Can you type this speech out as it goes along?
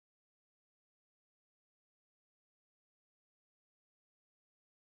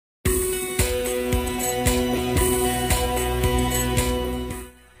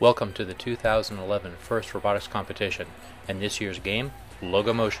Welcome to the 2011 FIRST Robotics competition, and this year's game,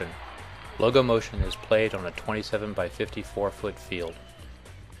 Logomotion. Logomotion is played on a 27 by 54 foot field.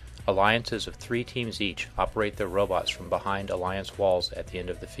 Alliances of 3 teams each operate their robots from behind alliance walls at the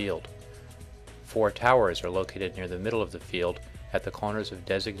end of the field. 4 towers are located near the middle of the field at the corners of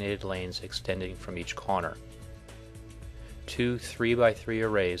designated lanes extending from each corner. 2 3 by 3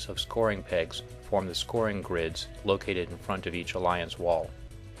 arrays of scoring pegs form the scoring grids located in front of each alliance wall.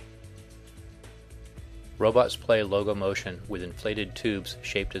 Robots play Logomotion with inflated tubes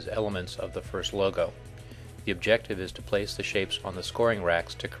shaped as elements of the first logo. The objective is to place the shapes on the scoring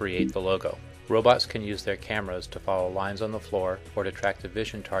racks to create the logo. Robots can use their cameras to follow lines on the floor or to track the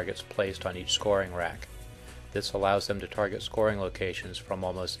vision targets placed on each scoring rack. This allows them to target scoring locations from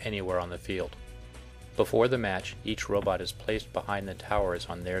almost anywhere on the field. Before the match, each robot is placed behind the towers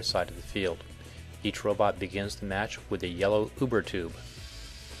on their side of the field. Each robot begins the match with a yellow Uber tube.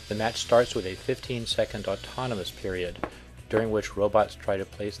 The match starts with a 15-second autonomous period, during which robots try to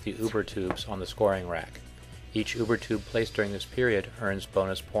place the Uber tubes on the scoring rack. Each Uber tube placed during this period earns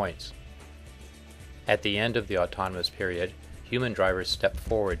bonus points. At the end of the autonomous period, human drivers step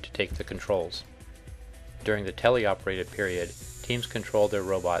forward to take the controls. During the teleoperated period, teams control their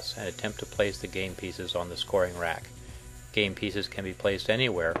robots and attempt to place the game pieces on the scoring rack. Game pieces can be placed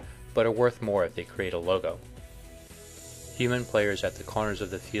anywhere, but are worth more if they create a logo. Human players at the corners of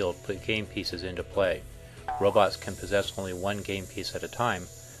the field put game pieces into play. Robots can possess only one game piece at a time,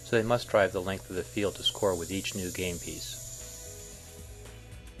 so they must drive the length of the field to score with each new game piece.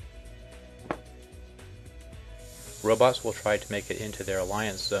 Robots will try to make it into their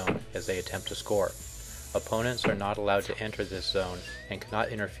alliance zone as they attempt to score. Opponents are not allowed to enter this zone and cannot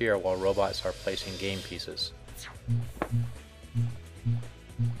interfere while robots are placing game pieces.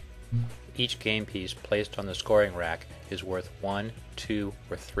 Each game piece placed on the scoring rack is worth 1, 2,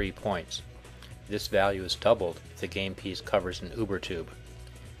 or 3 points. This value is doubled if the game piece covers an Uber tube.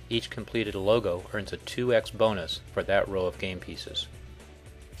 Each completed logo earns a 2x bonus for that row of game pieces.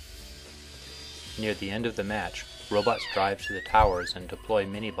 Near the end of the match, robots drive to the towers and deploy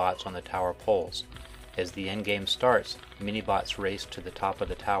mini-bots on the tower poles. As the endgame starts, mini-bots race to the top of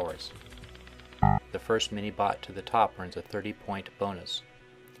the towers. The first mini-bot to the top earns a 30-point bonus.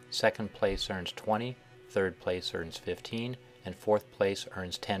 Second place earns 20, third place earns 15, and fourth place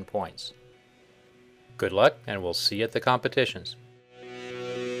earns 10 points. Good luck, and we'll see you at the competitions.